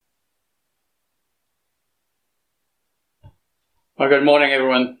Well, good morning,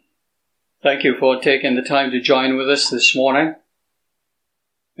 everyone. Thank you for taking the time to join with us this morning.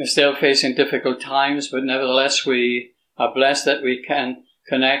 We're still facing difficult times, but nevertheless, we are blessed that we can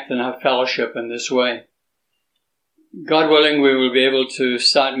connect and have fellowship in this way. God willing, we will be able to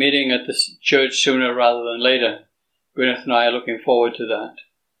start meeting at the church sooner rather than later. Gwyneth and I are looking forward to that.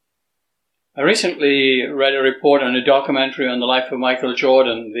 I recently read a report on a documentary on the life of Michael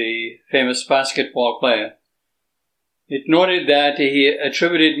Jordan, the famous basketball player. It noted that he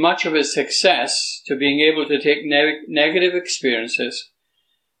attributed much of his success to being able to take negative experiences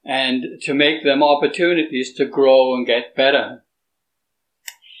and to make them opportunities to grow and get better.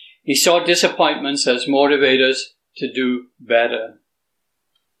 He saw disappointments as motivators to do better.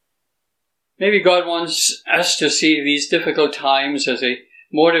 Maybe God wants us to see these difficult times as a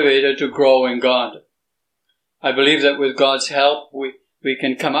motivator to grow in God. I believe that with God's help, we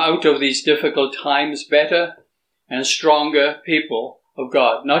can come out of these difficult times better and stronger people of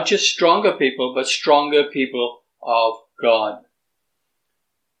God. Not just stronger people, but stronger people of God.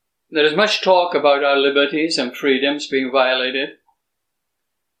 There is much talk about our liberties and freedoms being violated.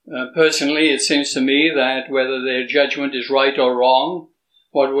 Personally, it seems to me that whether their judgment is right or wrong,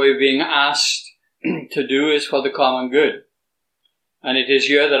 what we're being asked to do is for the common good. And it is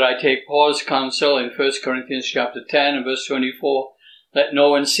here that I take Paul's counsel in 1 Corinthians chapter 10 and verse 24, let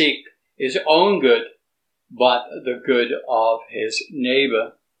no one seek his own good, but the good of his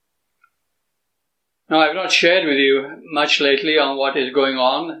neighbor. Now, I have not shared with you much lately on what is going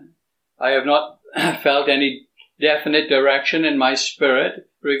on. I have not felt any definite direction in my spirit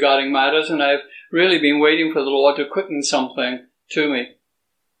regarding matters, and I have really been waiting for the Lord to quicken something to me.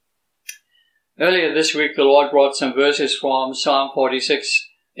 Earlier this week, the Lord brought some verses from Psalm 46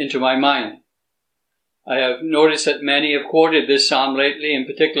 into my mind. I have noticed that many have quoted this psalm lately, in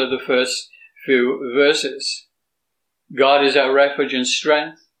particular the first few verses. God is our refuge and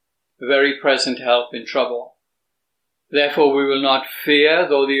strength, a very present help in trouble. Therefore we will not fear,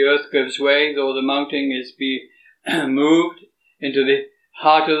 though the earth gives way, though the mountain is be moved into the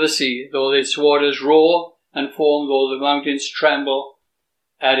heart of the sea, though its waters roar and foam, though the mountains tremble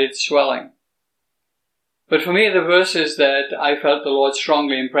at its swelling. But for me, the verses that I felt the Lord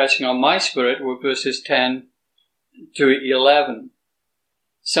strongly impressing on my spirit were verses 10 to 11.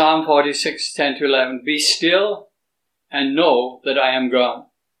 Psalm 46, 10 to 11. Be still and know that I am God.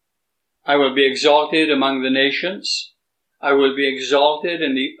 I will be exalted among the nations. I will be exalted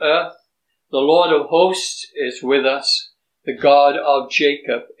in the earth. The Lord of hosts is with us. The God of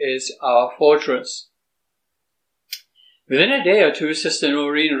Jacob is our fortress. Within a day or two, Sister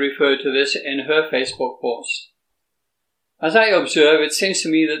Noreen referred to this in her Facebook post. As I observe, it seems to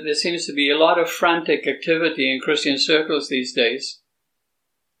me that there seems to be a lot of frantic activity in Christian circles these days.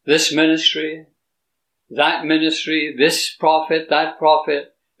 This ministry, this prophet, that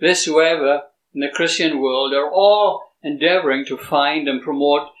prophet, this whoever in the Christian world are all endeavoring to find and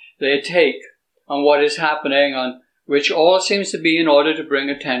promote their take on what is happening, on which all seems to be in order to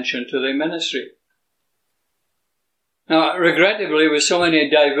bring attention to their ministry. Now, regrettably, with so many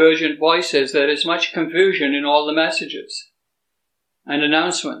divergent voices, there is much confusion in all the messages and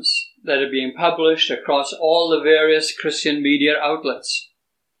announcements that are being published across all the various Christian media outlets,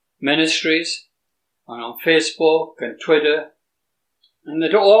 ministries, and on Facebook and Twitter, and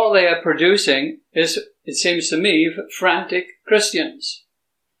that all they are producing is, it seems to me, frantic Christians,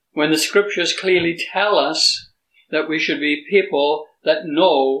 when the scriptures clearly tell us that we should be people that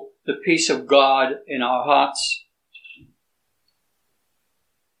know the peace of God in our hearts.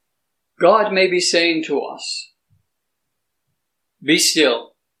 God may be saying to us, be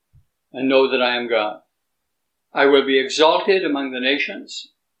still and know that I am God. I will be exalted among the nations.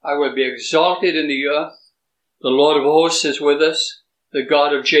 I will be exalted in the earth. The Lord of hosts is with us. The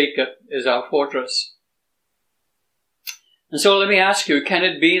God of Jacob is our fortress. And so let me ask you, can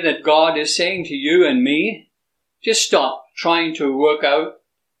it be that God is saying to you and me, just stop trying to work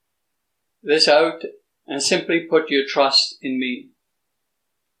this out and simply put your trust in me.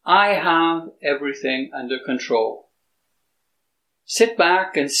 I have everything under control. Sit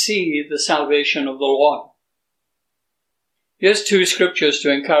back and see the salvation of the Lord. Here's two scriptures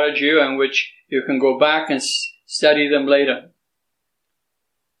to encourage you, and which you can go back and study them later.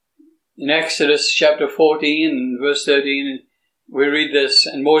 In Exodus chapter 14 and verse 13, we read this,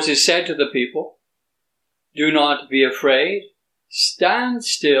 and Moses said to the people, do not be afraid, stand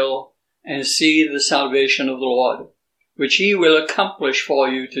still and see the salvation of the Lord, which he will accomplish for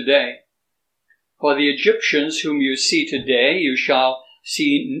you today. For the Egyptians whom you see today, you shall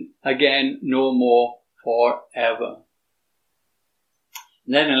see again no more forever.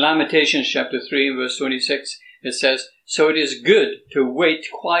 And then in Lamentations chapter 3 verse 26, it says, so it is good to wait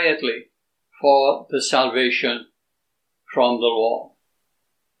quietly for the salvation from the Lord.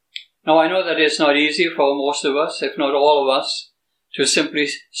 Now I know that it's not easy for most of us, if not all of us, to simply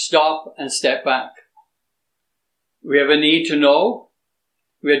stop and step back. We have a need to know.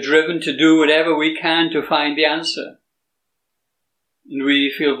 We are driven to do whatever we can to find the answer. And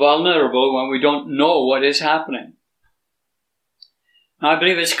we feel vulnerable when we don't know what is happening. I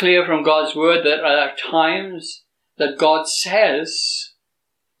believe it's clear from God's word that there are times that God says,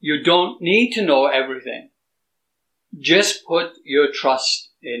 you don't need to know everything. Just put your trust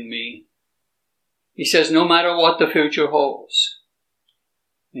in me. He says, no matter what the future holds.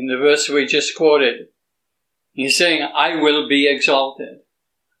 In the verse we just quoted, he's saying, I will be exalted.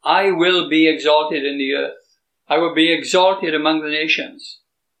 I will be exalted in the earth. I will be exalted among the nations.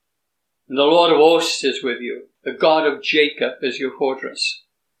 And the Lord of hosts is with you. The God of Jacob is your fortress.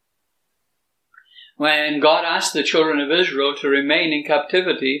 When God asked the children of Israel to remain in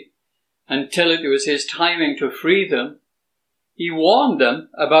captivity until it was his timing to free them, he warned them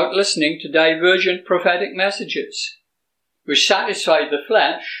about listening to divergent prophetic messages, which satisfied the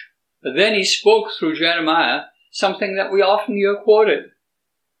flesh, but then he spoke through Jeremiah something that we often hear quoted.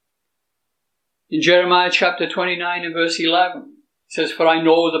 In Jeremiah chapter 29 and verse 11, it says, for I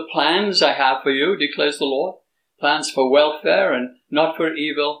know the plans I have for you, declares the Lord, plans for welfare and not for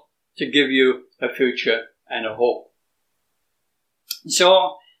evil, to give you a future and a hope.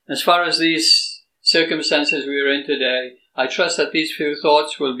 So, as far as these circumstances we are in today, I trust that these few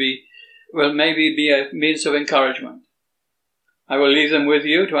thoughts will maybe be a means of encouragement. I will leave them with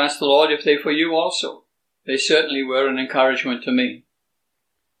you to ask the Lord if they for you also. They certainly were an encouragement to me.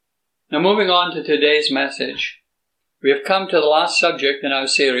 Now moving on to today's message, we have come to the last subject in our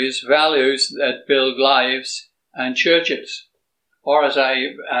series, Values that Build Lives and Churches. Or as I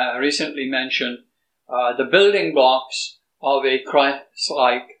recently mentioned, the building blocks of a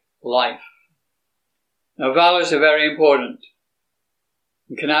Christ-like life. Now values are very important.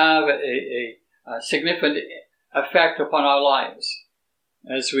 It can have a significant effect upon our lives.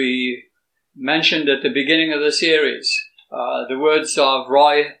 As we mentioned at the beginning of the series, the words of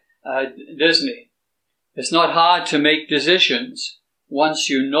Roy Disney, it's not hard to make decisions once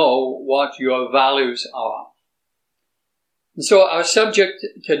you know what your values are. And so our subject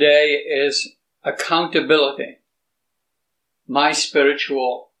today is accountability, my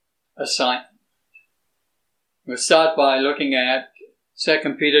spiritual assignment. We'll start by looking at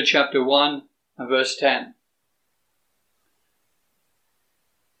 2 Peter chapter 1 and verse 10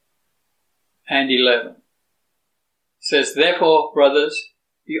 and 11. It says, therefore, brothers,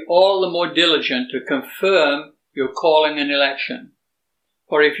 be all the more diligent to confirm your calling and election.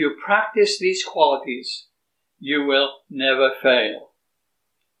 For if you practice these qualities, you will never fail.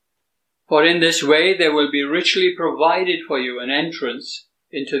 For in this way there will be richly provided for you an entrance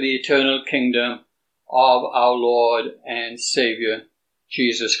into the eternal kingdom of our Lord and Savior,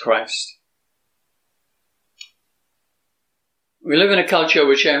 Jesus Christ. We live in a culture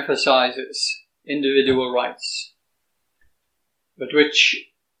which emphasizes individual rights, but which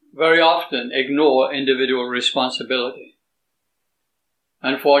very often ignore individual responsibility.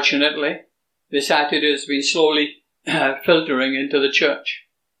 Unfortunately, this attitude has been slowly filtering into the church,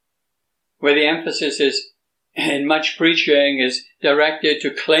 where the emphasis is in much preaching is directed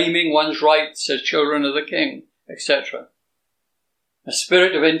to claiming one's rights as children of the King, etc. A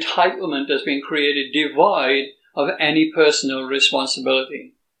spirit of entitlement has been created devoid of any personal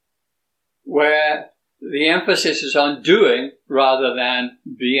responsibility, where the emphasis is on doing rather than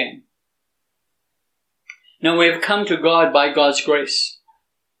being. Now we have come to God by God's grace,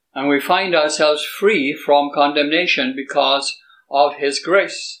 and we find ourselves free from condemnation because of His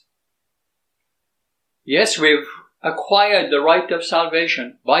grace. Yes, we've acquired the right of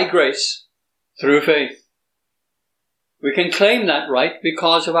salvation by grace through faith. We can claim that right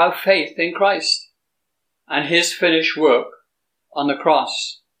because of our faith in Christ and His finished work on the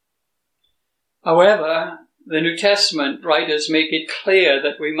cross. However, the New Testament writers make it clear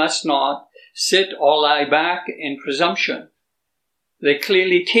that we must not sit or lie back in presumption. They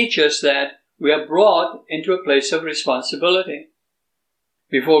clearly teach us that we are brought into a place of responsibility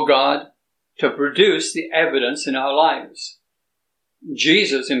before God to produce the evidence in our lives.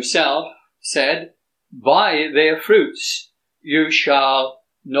 Jesus Himself said, by their fruits you shall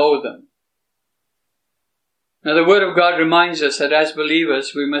know them. Now the Word of God reminds us that as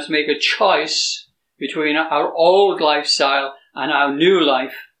believers we must make a choice between our old lifestyle and our new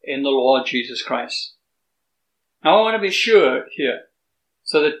life in the Lord Jesus Christ. Now I want to be sure here,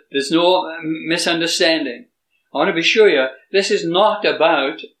 so that there's no misunderstanding. I want to be sure here, this is not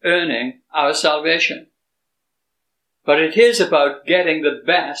about earning our salvation. but it is about getting the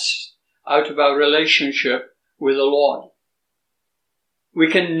best out of our relationship with the Lord. We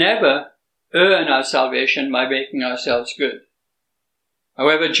can never earn our salvation by making ourselves good.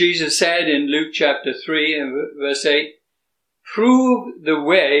 However, Jesus said in Luke chapter 3 and verse 8, prove by the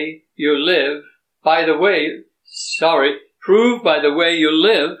way you live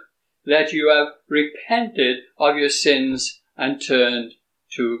that you have repented of your sins and turned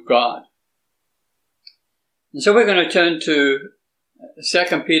to God. And so we're going to turn to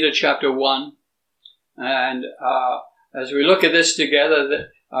 2 Peter chapter 1. And as we look at this together,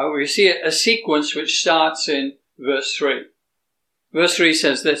 we see a sequence which starts in verse 3. Verse 3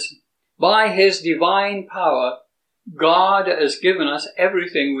 says this, by his divine power, God has given us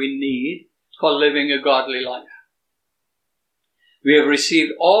everything we need for living a godly life. We have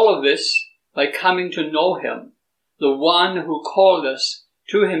received all of this by coming to know him, the one who called us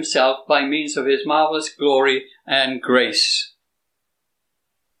to himself by means of his marvelous glory and grace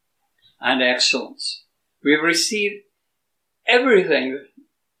and excellence. We have received everything,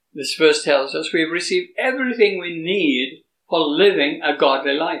 this verse tells us, we have received everything we need for living a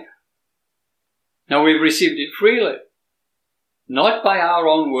godly life. Now we've received it freely, not by our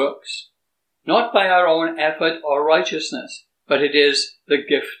own works, not by our own effort or righteousness, but it is the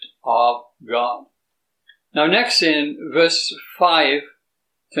gift of God. Now next in verse 5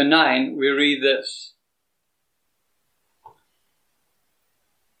 to 9, we read this.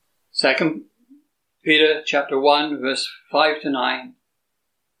 2 Peter chapter 1, verse 5 to 9.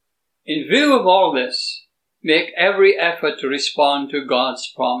 In view of all this, make every effort to respond to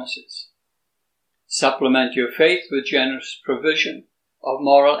God's promises. Supplement your faith with generous provision of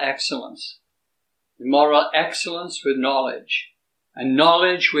moral excellence, moral excellence with knowledge, and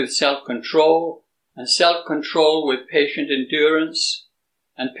knowledge with self-control, and self-control with patient endurance,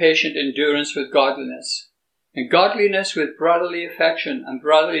 and patient endurance with godliness, and godliness with brotherly affection, and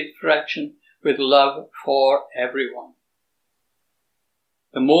brotherly affection with love for everyone.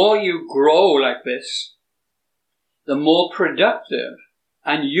 The more you grow like this, the more productive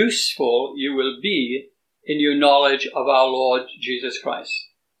and useful you will be in your knowledge of our Lord Jesus Christ.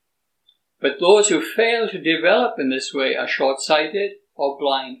 But those who fail to develop in this way are short-sighted or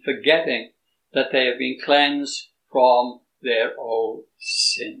blind, forgetting that they have been cleansed from their old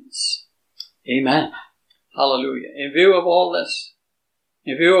sins. Amen. Hallelujah. In view of all this,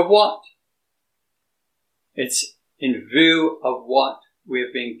 in view of what? It's in view of what we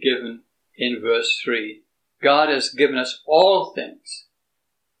have been given in verse 3. God has given us all things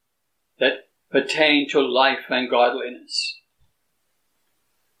that pertain to life and godliness.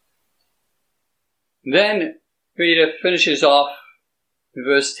 Then Peter finishes off in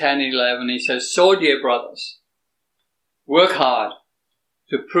verse 10 and 11. He says, so dear brothers, work hard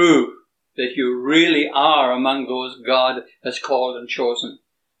to prove that you really are among those God has called and chosen.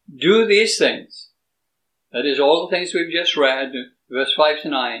 Do these things. That is all the things we've just read, verse 5 to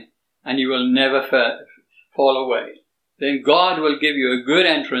 9, and you will never fall away. Then God will give you a good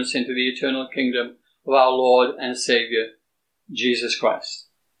entrance into the eternal kingdom of our Lord and Savior, Jesus Christ.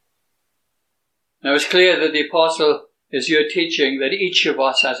 Now it's clear that the apostle is here teaching that each of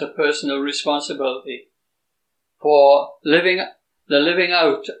us has a personal responsibility for the living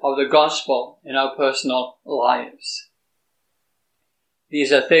out of the gospel in our personal lives.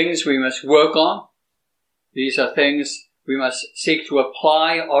 These are things we must work on. These are things we must seek to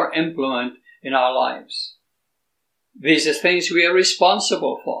apply or implement in our lives. These are things we are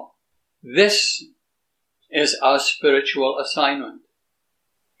responsible for. This is our spiritual assignment.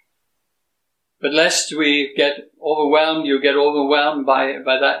 But lest we get overwhelmed, you get overwhelmed by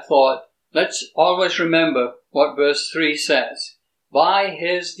that thought, let's always remember what verse 3 says. By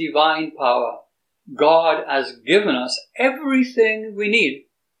his divine power, God has given us everything we need.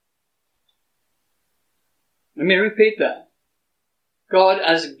 Let me repeat that. God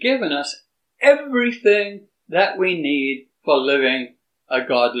has given us everything that we need for living a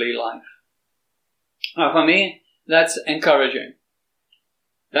godly life. Now for me, that's encouraging.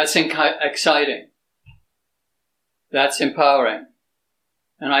 That's exciting. That's empowering.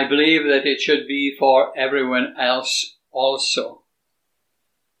 And I believe that it should be for everyone else also.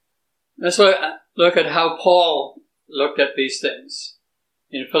 Let's look at how Paul looked at these things.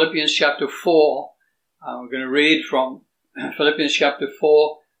 In Philippians chapter 4, we're going to read from Philippians chapter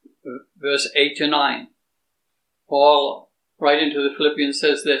 4, verse 8 to 9. Paul, right into the Philippians,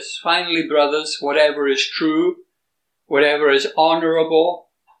 says this, finally, brothers, whatever is true, whatever is honorable,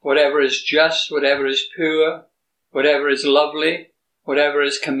 whatever is just, whatever is pure, whatever is lovely, whatever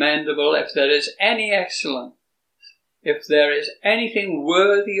is commendable, if there is any excellence, if there is anything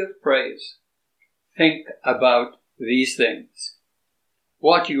worthy of praise, think about these things.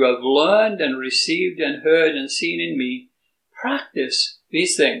 What you have learned and received and heard and seen in me, practice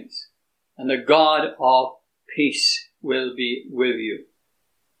these things, and the God of peace will be with you.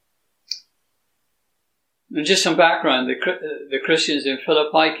 And just some background, the Christians in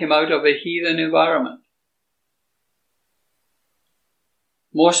Philippi came out of a heathen environment.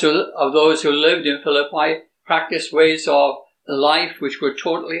 Most of those who lived in Philippi practiced ways of life which were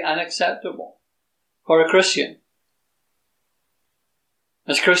totally unacceptable for a Christian.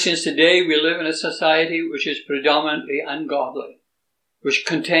 As Christians today, we live in a society which is predominantly ungodly, which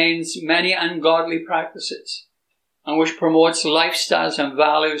contains many ungodly practices, and which promotes lifestyles and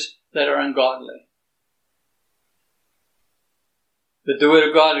values that are ungodly. But the Word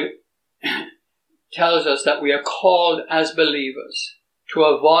of God tells us that we are called as believers to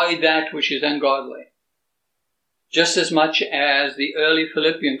avoid that which is ungodly, just as much as the early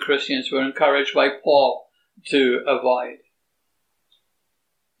Philippian Christians were encouraged by Paul to avoid.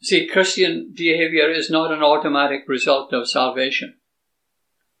 See, Christian behavior is not an automatic result of salvation.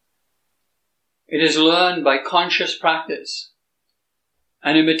 It is learned by conscious practice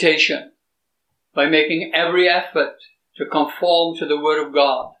and imitation, by making every effort to conform to the Word of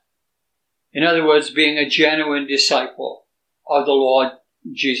God. In other words, being a genuine disciple of the Lord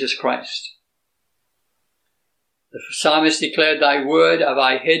Jesus Christ. The psalmist declared, "Thy word have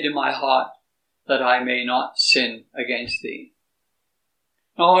I hid in my heart, that I may not sin against thee."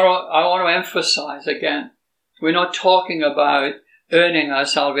 Now, I want to emphasize again, we're not talking about earning our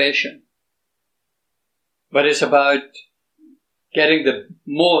salvation, but it's about getting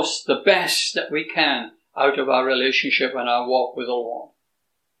the best that we can out of our relationship and our walk with the Lord.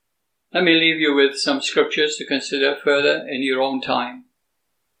 Let me leave you with some scriptures to consider further in your own time.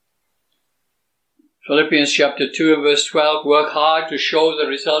 Philippians chapter 2 and verse 12, work hard to show the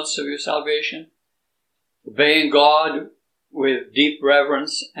results of your salvation, obeying God with deep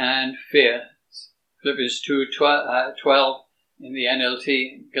reverence and fear. Philippians 2:12 in the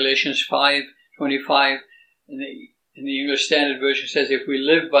NLT, Galatians 5:25 in the English Standard Version says, if we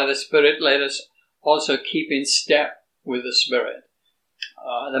live by the Spirit, let us also keep in step with the Spirit.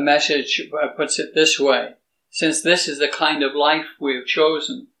 The Message puts it this way, since this is the kind of life we have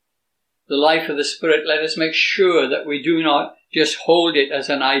chosen, the life of the Spirit, let us make sure that we do not just hold it as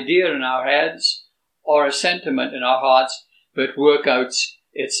an idea in our heads or a sentiment in our hearts, but work out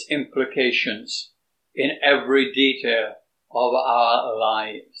its implications in every detail of our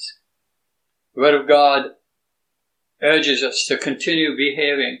lives. The Word of God urges us to continue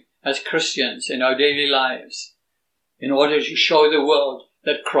behaving as Christians in our daily lives in order to show the world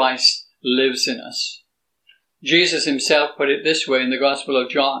that Christ lives in us. Jesus himself put it this way in the Gospel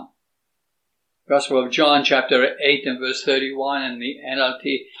of John. Gospel of John chapter 8 and verse 31 in the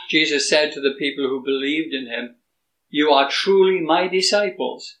NLT. Jesus said to the people who believed in him, you are truly my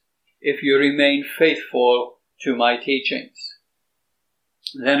disciples if you remain faithful to my teachings.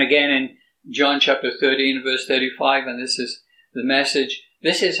 Then again in John chapter 13 verse 35, and this is the Message,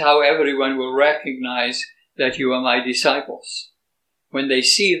 this is how everyone will recognize that you are my disciples, when they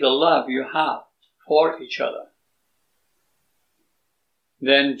see the love you have for each other.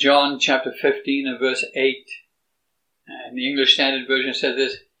 Then John chapter 15 and verse 8, and the English Standard Version says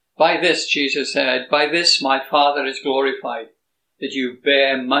this, by this, Jesus said, by this my Father is glorified, that you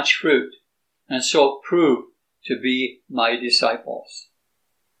bear much fruit, and so prove to be my disciples.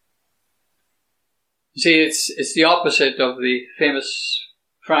 See, it's the opposite of the famous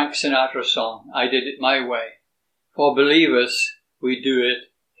Frank Sinatra song, I Did It My Way. For believers, we do it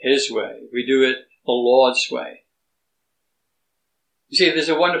His way. We do it the Lord's way. You see, there's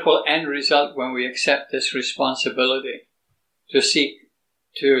a wonderful end result when we accept this responsibility to seek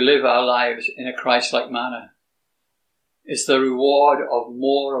to live our lives in a Christ-like manner. It's the reward of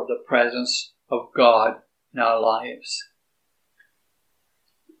more of the presence of God in our lives.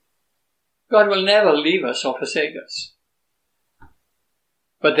 God will never leave us or forsake us.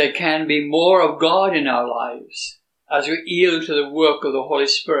 But there can be more of God in our lives as we yield to the work of the Holy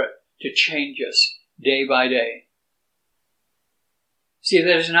Spirit to change us day by day. See,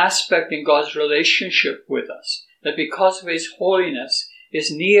 there is an aspect in God's relationship with us that because of His holiness,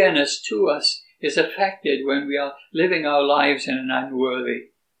 His nearness to us is affected when we are living our lives in an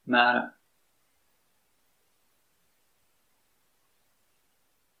unworthy manner.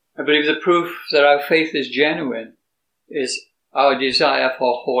 I believe the proof that our faith is genuine is our desire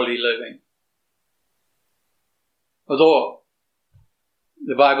for holy living. Although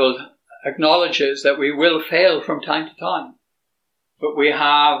the Bible acknowledges that we will fail from time to time, but we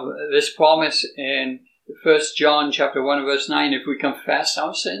have this promise in 1 John chapter 1 verse 9, if we confess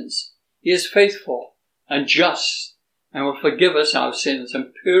our sins, He is faithful and just, and will forgive us our sins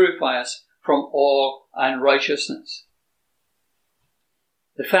and purify us from all unrighteousness.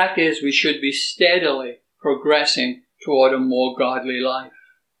 The fact is, we should be steadily progressing toward a more godly life.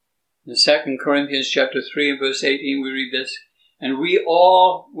 In 2 Corinthians chapter 3 and verse 18 we read this, "And we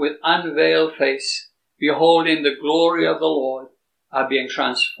all with unveiled face, beholding the glory of the Lord, are being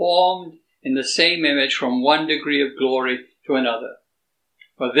transformed in the same image from one degree of glory to another.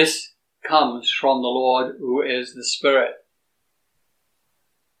 For this comes from the Lord who is the Spirit."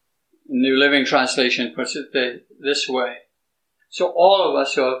 The New Living Translation puts it this way. So all of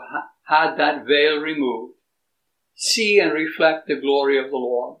us who have had that veil removed see and reflect the glory of the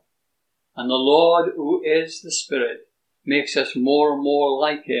Lord. And the Lord, who is the Spirit, makes us more and more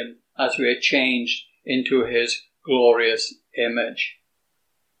like Him as we are changed into His glorious image.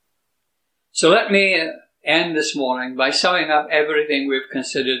 So let me end this morning by summing up everything we've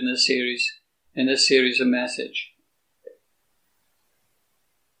considered in this series of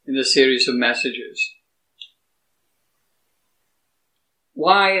messages.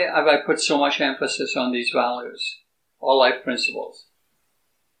 Why have I put so much emphasis on these values or life principles?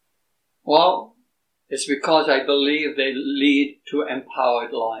 Well, it's because I believe they lead to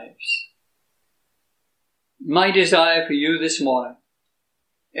empowered lives. My desire for you this morning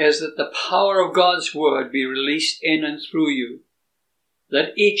is that the power of God's Word be released in and through you,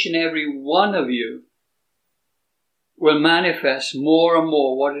 that each and every one of you will manifest more and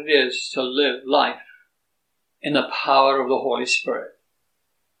more what it is to live life in the power of the Holy Spirit.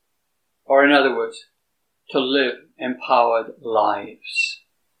 Or in other words, to live empowered lives.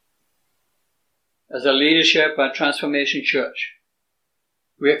 As a leadership and transformation church,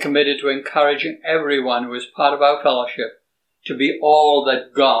 we are committed to encouraging everyone who is part of our fellowship to be all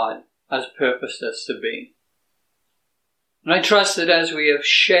that God has purposed us to be. And I trust that as we have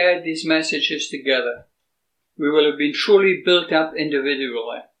shared these messages together, we will have been truly built up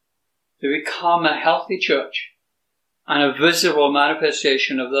individually to become a healthy church and a visible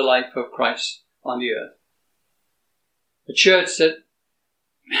manifestation of the life of Christ on the earth. A church that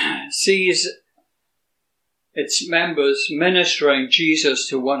sees its members ministering Jesus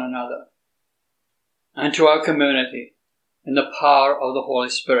to one another and to our community in the power of the Holy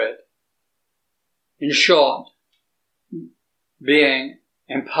Spirit. In short, being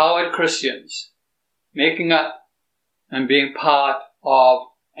empowered Christians, making up and being part of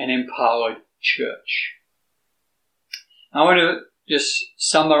an empowered church. I want to just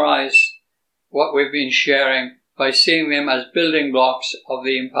summarize what we've been sharing by seeing them as building blocks of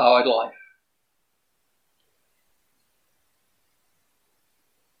the empowered life.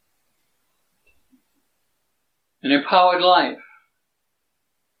 An empowered life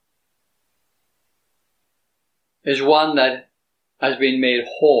is one that has been made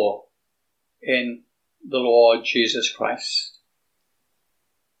whole in the Lord Jesus Christ.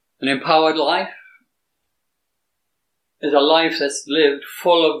 An empowered life is a life that's lived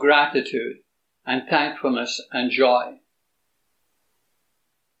full of gratitude and thankfulness and joy.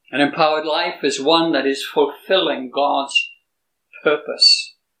 An empowered life is one that is fulfilling God's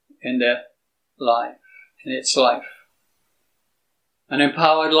purpose in their life, in its life. An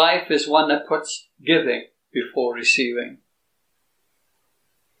empowered life is one that puts giving before receiving.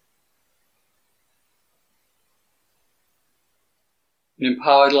 An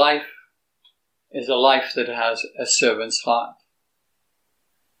empowered life is a life that has a servant's heart.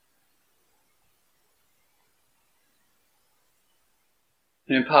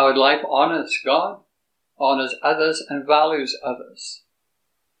 An empowered life honors God, honors others, and values others.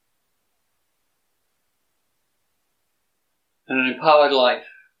 And an empowered life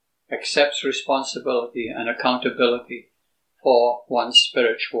accepts responsibility and accountability for one's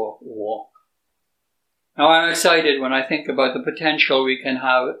spiritual walk. Now, I'm excited when I think about the potential we can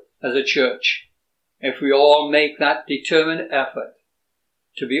have as a church if we all make that determined effort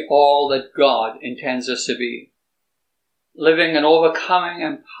to be all that God intends us to be, living an overcoming,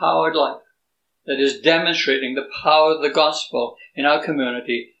 empowered life that is demonstrating the power of the gospel in our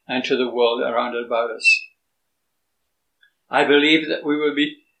community and to the world around about us. I believe that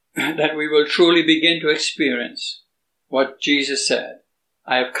we will truly begin to experience what Jesus said,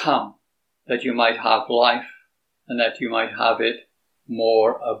 "I have come that you might have life and that you might have it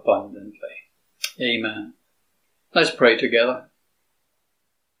more abundantly." Amen. Let's pray together.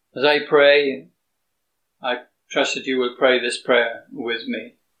 As I pray, I trust that you will pray this prayer with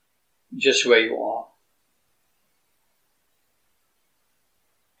me, just where you are.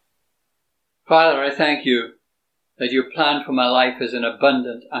 Father, I thank you that your plan for my life is an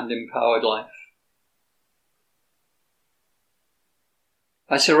abundant and empowered life.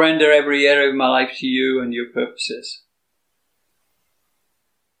 I surrender every area of my life to you and your purposes.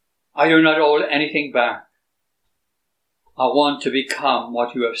 I do not hold anything back. I want to become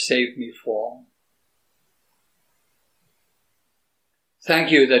what you have saved me for.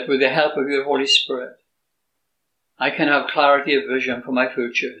 Thank you that with the help of your Holy Spirit, I can have clarity of vision for my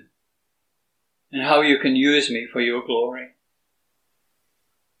future and how you can use me for your glory.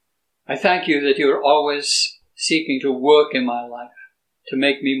 I thank you that you are always seeking to work in my life to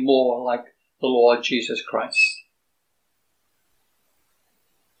make me more like the Lord Jesus Christ.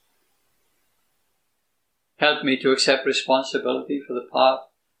 Help me to accept responsibility for the part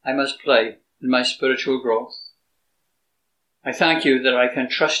I must play in my spiritual growth. I thank you that I can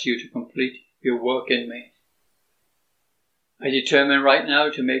trust you to complete your work in me. I determine right now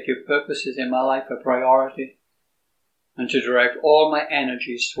to make your purposes in my life a priority and to direct all my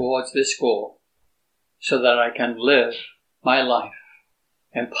energies towards this goal so that I can live my life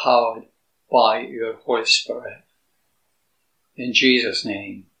empowered by your Holy Spirit. In Jesus'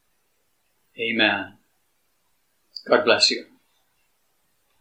 name, amen. God bless you.